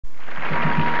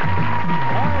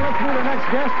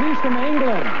from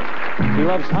England. He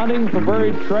loves hunting for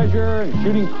buried treasure and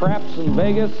shooting craps in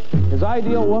Vegas. His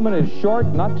ideal woman is short,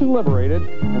 not too liberated,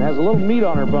 and has a little meat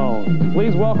on her bones.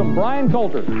 Please welcome Bryan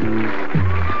Coulter. Hi,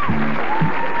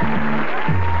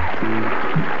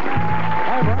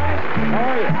 Bryan. How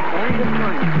are you? Fine, good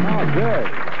morning. Oh,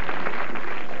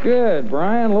 good. Good,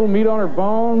 Bryan. A little meat on her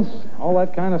bones, all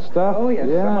that kind of stuff. Oh, yes.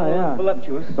 Yeah.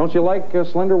 Voluptuous. Don't you like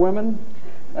slender women?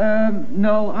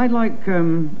 No, I like,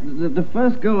 the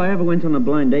first girl I ever went on a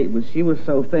blind date with, she was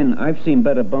so thin, I've seen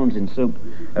better bones in soup,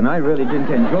 and I really didn't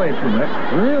enjoy it too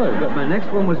much. Really? But my next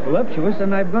one was voluptuous,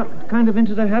 and I've got kind of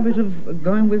into the habit of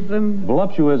going with them.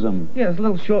 Voluptuism. Yeah, it's a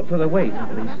little short for the weight,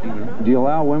 at least, you know. Do you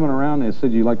allow women around? They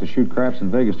said you like to shoot craps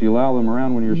in Vegas. Do you allow them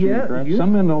around when you're shooting craps?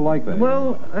 Some men don't like that.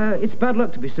 Well, it's bad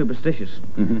luck to be superstitious.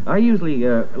 I usually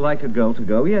like a girl to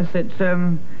go. Yes,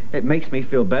 it makes me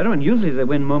feel better, and usually they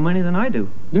win more money than I do.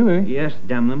 Do they? Yes,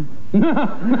 damn them.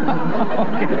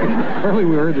 Earlier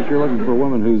we heard that you're looking for a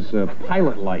woman whose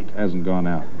pilot light hasn't gone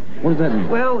out. What does that mean?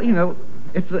 Well, you know,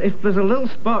 if there's a little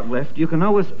spark left, you can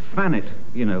always fan it,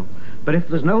 you know. But if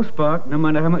there's no spark, no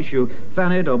matter how much you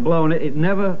fan it or blow on it,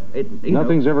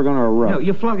 nothing's ever going to erupt. No,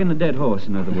 you're flogging a dead horse,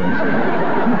 in other words.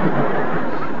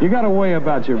 You got a way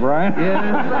about you, Bryan.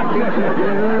 Yeah, you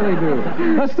really do.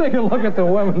 Let's take a look at the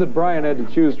women that Bryan had to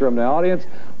choose from. Now, audience,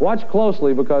 watch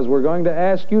closely because we're going to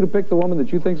ask you to pick the woman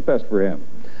that you think's best for him.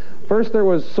 First, there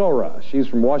was Sora. She's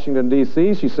from Washington,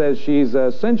 D.C. She says she's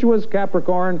a sensuous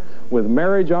Capricorn with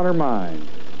marriage on her mind.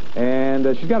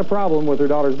 And she's got a problem with her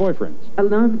daughter's boyfriends. A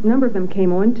number of them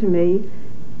came on to me,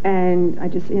 and I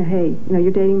just, hey,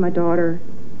 you're dating my daughter,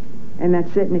 and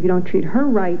that's it. And if you don't treat her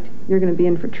right, you're going to be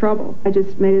in for trouble. I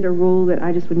just made it a rule that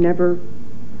I just would never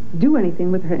do anything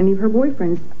with any of her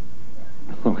boyfriends.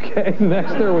 Okay,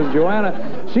 next there was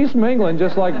Joanna. She's from England,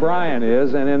 just like Bryan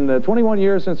is, and in the 21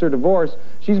 years since her divorce,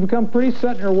 she's become pretty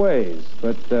set in her ways,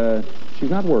 but she's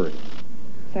not worried.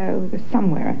 So there's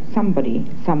somebody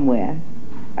somewhere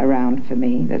around for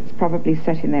me that's probably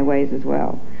set in their ways as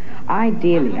well.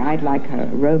 Ideally, I'd like a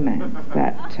romance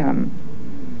that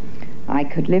I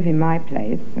could live in my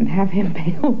place and have him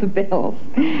pay all the bills,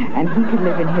 and he could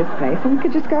live in his place, and we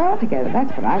could just go out together.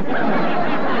 That's what I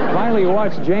would. Finally, you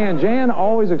watch Jan. Jan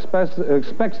always expects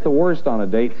the worst on a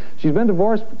date. She's been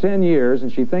divorced for 10 years,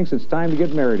 and she thinks it's time to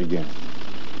get married again.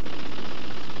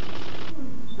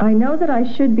 I know that I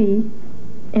should be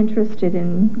interested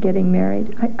in getting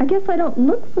married. I guess I don't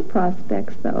look for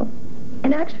prospects, though.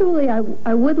 And actually, I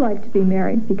would like to be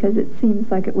married because it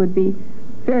seems like it would be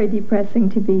very depressing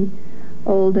to be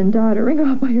old and doddering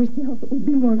all by yourself. It would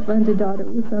be more fun to dodder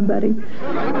with somebody.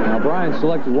 Now, Bryan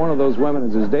selected one of those women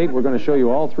as his date. We're going to show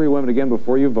you all three women again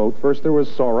before you vote. First, there was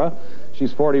Sora.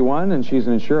 She's 41, and she's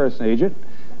an insurance agent.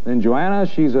 Then Joanna,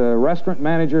 she's a restaurant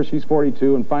manager. She's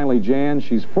 42. And finally, Jan,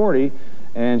 she's 40,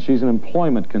 and she's an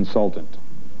employment consultant.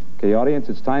 Okay, audience,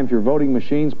 it's time for your voting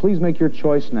machines. Please make your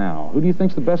choice now. Who do you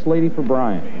think's the best lady for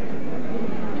Bryan?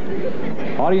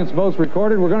 Audience votes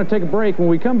recorded. We're going to take a break. When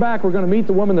we come back, we're going to meet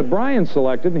the woman that Bryan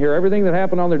selected and hear everything that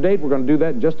happened on their date. We're going to do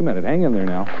that in just a minute. Hang in there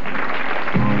now.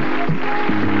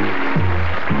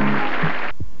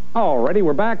 Alrighty,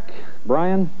 we're back.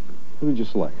 Bryan, who did you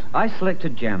select? I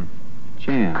selected Jan.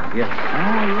 Jan. Yes.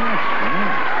 Oh, yes.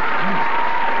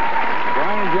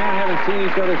 Bryan and Jan haven't seen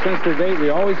each other since their date. We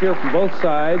always hear from both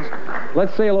sides.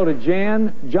 Let's say hello to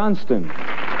Jan Johnston.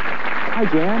 Hi,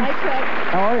 Jan. Hi, Chuck.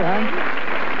 How are you, hon?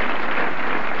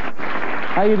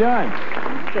 How you doing?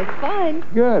 Just fine.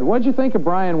 Good. What'd you think of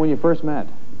Bryan when you first met?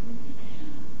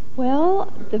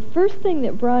 Well, the first thing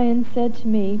that Bryan said to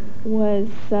me was,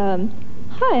 hi,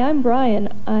 I'm Bryan,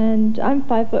 and I'm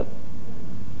 5'5".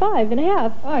 I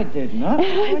did not.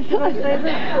 Why should I say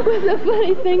that? It was a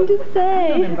funny thing to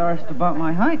say. I'm embarrassed about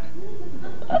my height.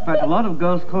 In fact, a lot of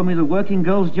girls call me the working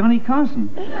girl's Johnny Carson.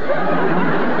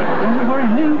 Don't worry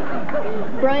me.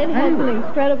 Bryan has an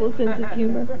incredible sense of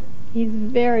humor. He's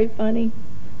very funny.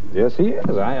 Yes, he is.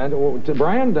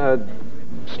 Bryan,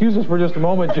 excuse us for just a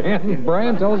moment, Jan.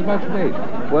 Bryan, tell us about your date.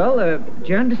 Well,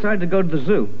 Jan decided to go to the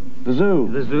zoo. The zoo?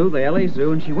 The zoo, the LA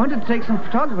Zoo, and she wanted to take some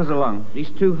photographers along.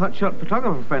 These two hotshot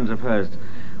photographer friends of hers.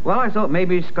 Well, I thought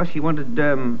maybe it's because she wanted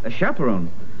a chaperone.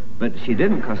 But she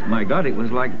didn't, because, my God, it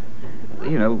was like,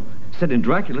 sending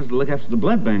Dracula to look after the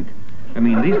blood bank. I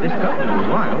mean, this couple was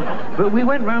wild. But we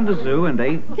went round the zoo and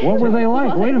they... What were they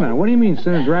like? Wait a minute. What do you mean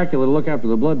sending Dracula to look after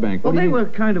the blood bank? Well, they were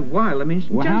kind of wild. I mean,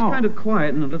 well, just kind of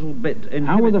quiet and a little bit inhibited.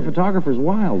 How were the photographers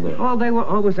wild, though? Well, they were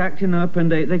always acting up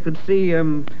and they could see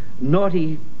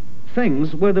naughty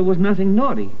things where there was nothing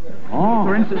naughty. Oh.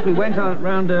 For instance, we went out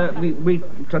round, we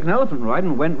took an elephant ride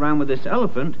and went round with this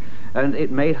elephant, and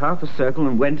it made half a circle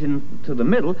and went into the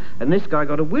middle, and this guy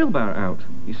got a wheelbarrow out.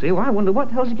 You see, well, I wonder what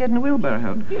the hell's he getting a wheelbarrow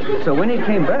out? So when he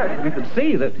came back, we could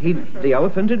see that the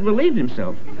elephant had relieved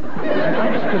himself. And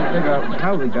I just couldn't figure out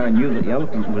how the guy knew that the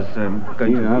elephant was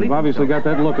going to relieve obviously himself.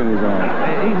 got that look in his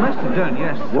eye. He must have done,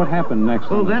 yes. What happened next?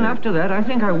 Well, then after that, I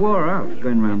think I wore her out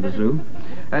going around the zoo.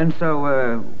 And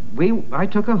so I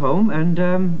took her home, and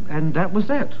that was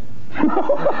that.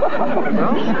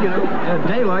 Well, you know,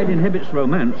 daylight inhibits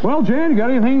romance. Well, Jan, you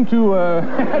got anything to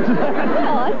add to that?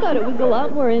 Well, I thought it was a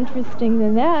lot more interesting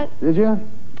than that. Did you?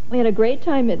 We had a great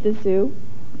time at the zoo.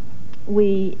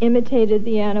 We imitated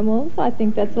the animals. I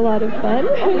think that's a lot of fun.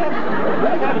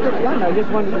 I just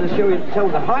wanted to show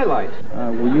the highlight.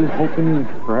 Were you hoping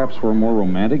perhaps for a more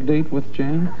romantic date with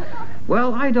Jan?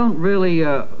 Well, I don't really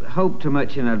hope too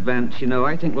much in advance, you know.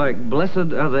 I think, like, blessed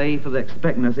are they for they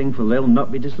expect nothing, for they'll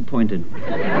not be disappointed. So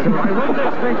I wasn't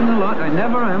expecting a lot. I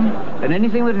never am. And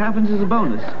anything that happens is a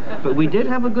bonus. But we did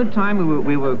have a good time.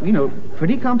 We were, you know,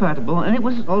 pretty compatible, and it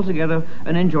was altogether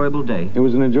an enjoyable day. It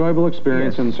was an enjoyable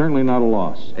experience, Yes. and certainly not a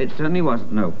loss. It certainly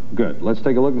wasn't, no. Good. Let's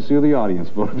take a look and see who the audience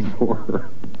voted for.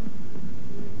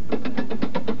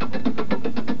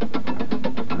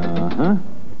 Uh-huh.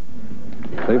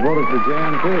 They voted for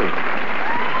Jan, too.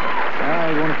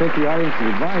 I want to take the audience's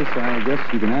advice. I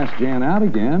guess you can ask Jan out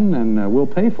again, and we'll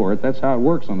pay for it. That's how it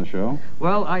works on the show.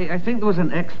 Well, I think there was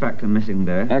an X factor missing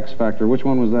there. X Factor. Which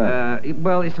one was that?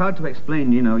 Well, it's hard to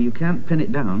explain, you know. You can't pin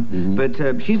it down. Mm-hmm.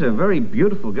 But she's a very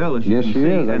beautiful girl, as you Yes, can she see.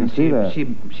 is. I can see that.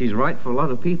 She's right for a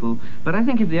lot of people. But I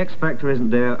think if the X factor isn't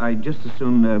there, I'd just as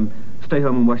soon stay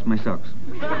home and wash my socks.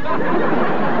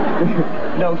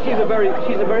 No, she's a very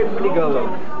pretty girl,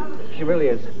 though. She really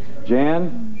is.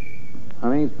 Jan,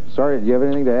 honey, sorry, do you have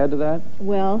anything to add to that?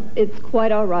 Well, it's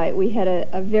quite all right. We had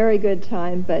a very good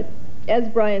time, but as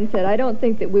Bryan said, I don't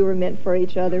think that we were meant for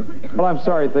each other. Well, I'm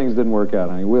sorry things didn't work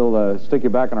out, honey. We'll stick you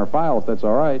back in our file if that's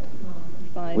all right.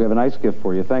 Fine. We have a nice gift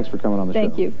for you. Thanks for coming on the show.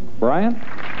 Thank you. Brian,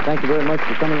 thank you very much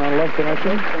for coming on Love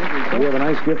Connection. We have a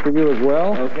nice gift for you as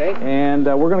well. Okay. And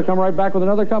we're going to come right back with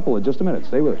another couple in just a minute.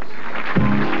 Stay with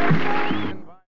us.